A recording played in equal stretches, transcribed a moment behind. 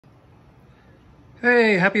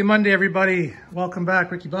Hey, happy Monday, everybody. Welcome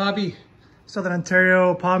back, Ricky Bobby, Southern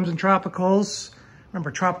Ontario, Palms and Tropicals.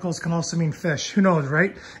 Remember, tropicals can also mean fish. Who knows,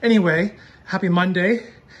 right? Anyway, happy Monday.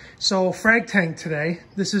 So, frag tank today.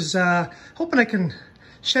 This is, hoping I can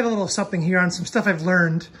shed a little something here on some stuff I've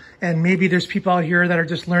learned. And maybe there's people out here that are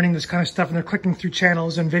just learning this kind of stuff and they're clicking through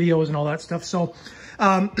channels and videos and all that stuff. So,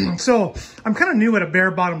 so I'm kind of new at a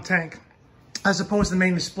bare bottom tank as opposed to the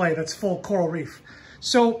main display that's full coral reef.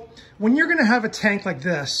 So when you're gonna have a tank like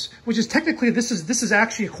this, which is technically, this is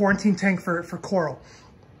actually a quarantine tank for coral.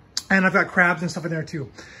 And I've got crabs and stuff in there too.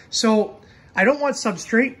 So I don't want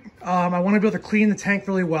substrate. I wanna be able to clean the tank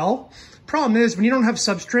really well. Problem is, when you don't have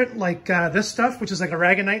substrate like this stuff, which is like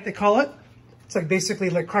aragonite, they call it. It's like basically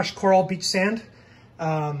like crushed coral, beach sand.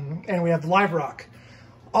 And we have live rock.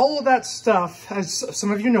 All of that stuff, as some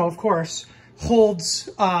of you know, of course, holds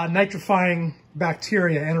nitrifying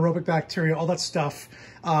bacteria, anaerobic bacteria, all that stuff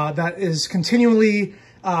that is continually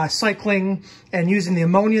cycling and using the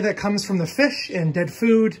ammonia that comes from the fish and dead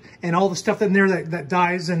food and all the stuff in there that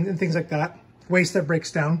dies and things like that, waste that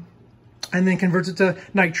breaks down, and then converts it to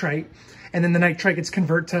nitrite. And then the nitrite gets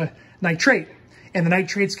converted to nitrate. And the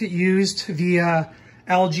nitrates get used via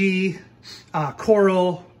algae,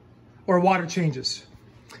 coral, or water changes.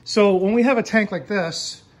 So when we have a tank like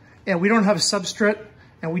this, and we don't have a substrate,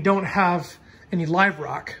 and we don't have any live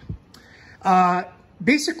rock,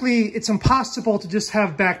 basically it's impossible to just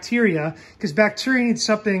have bacteria, because bacteria need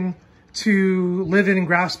something to live in and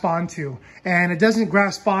grasp onto. And it doesn't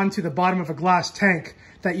grasp onto the bottom of a glass tank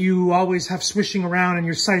that you always have swishing around and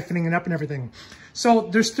you're siphoning it up and everything. So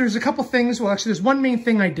there's a couple things. Well, actually, there's one main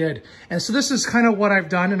thing I did. And so this is kind of what I've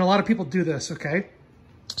done, and a lot of people do this, okay?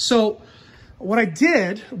 So what I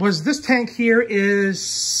did was, this tank here is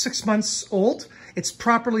 6 months old. It's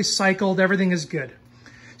properly cycled. Everything is good.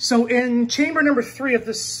 So in chamber number 3 of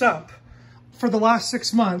this sump, for the last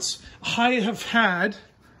 6 months, I have had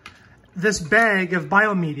this bag of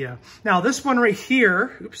biomedia. Now this one right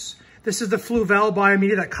here, oops, this is the Fluval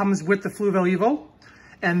biomedia that comes with the Fluval Evo.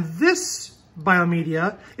 And this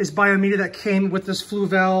biomedia is biomedia that came with this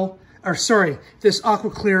Fluval, or sorry, this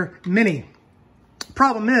AquaClear Mini.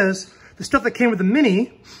 Problem is, the stuff that came with the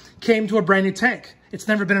Mini came to a brand new tank. It's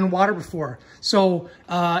never been in water before. So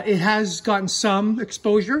it has gotten some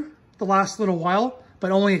exposure the last little while,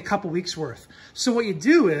 but only a couple weeks worth. So what you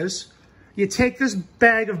do is, you take this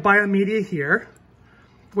bag of biomedia here,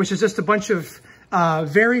 which is just a bunch of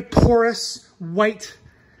very porous white,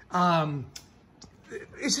 you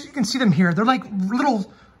can see them here. They're like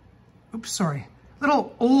little,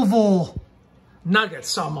 little oval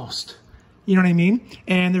nuggets almost. You know what I mean?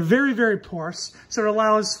 And they're very, very porous. So it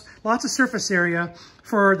allows lots of surface area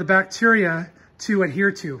for the bacteria to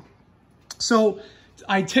adhere to. So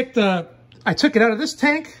I took it out of this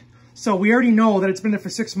tank. So we already know that it's been there for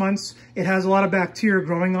 6 months. It has a lot of bacteria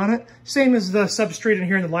growing on it. Same as the substrate in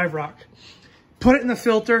here in the live rock. Put it in the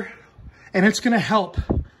filter, and it's gonna help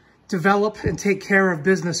develop and take care of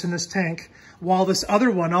business in this tank. While this other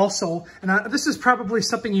one also, and this is probably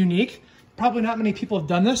something unique. Probably not many people have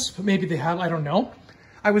done this, but maybe they have, I don't know.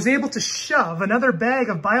 I was able to shove another bag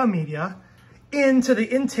of biomedia into the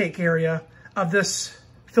intake area of this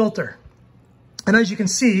filter. And as you can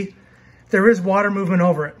see, there is water movement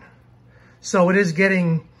over it. So it is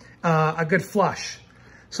getting a good flush.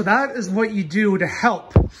 So that is what you do to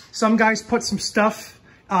help. Some guys put some stuff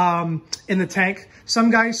in the tank. Some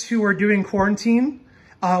guys who are doing quarantine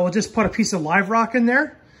will just put a piece of live rock in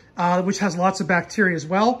there. Which has lots of bacteria as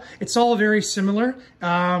well. It's all very similar.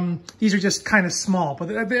 These are just kind of small,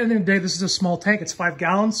 but at the end of the day, this is a small tank. It's 5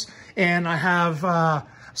 gallons, and I have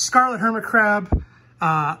scarlet hermit crab,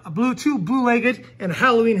 two blue-legged, and a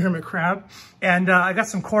Halloween hermit crab, and I got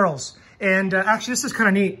some corals. And actually, this is kind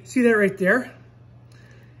of neat. See that right there?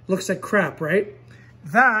 Looks like crap, right?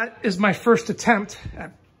 That is my first attempt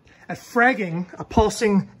at fragging a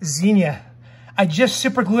pulsing xenia. I just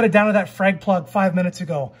super glued it down to that frag plug 5 minutes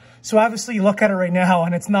ago. So obviously you look at it right now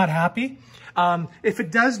and it's not happy. If it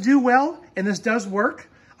does do well and this does work,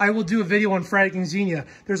 I will do a video on fragging xenia.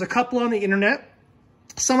 There's a couple on the internet.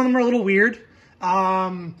 Some of them are a little weird,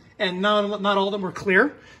 and not all of them are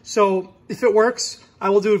clear. So if it works, I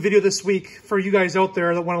will do a video this week for you guys out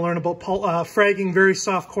there that want to learn about fragging very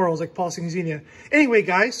soft corals like pulsing xenia. Anyway,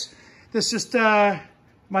 guys, this is just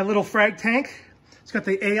my little frag tank. It's got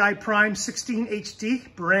the AI Prime 16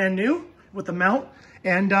 HD, brand new with the mount.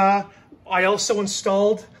 And I also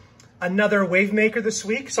installed another wave maker this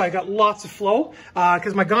week. So I got lots of flow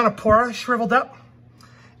because my Gonopora shriveled up.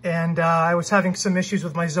 And I was having some issues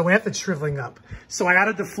with my zoanthid shriveling up. So I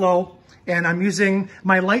added the flow, and I'm using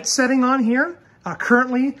my light setting on here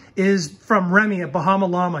currently is from Remy at Bahama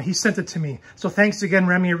Llama. He sent it to me. So thanks again,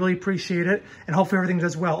 Remy. I really appreciate it. And hopefully everything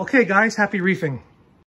does well. Okay, guys, happy reefing.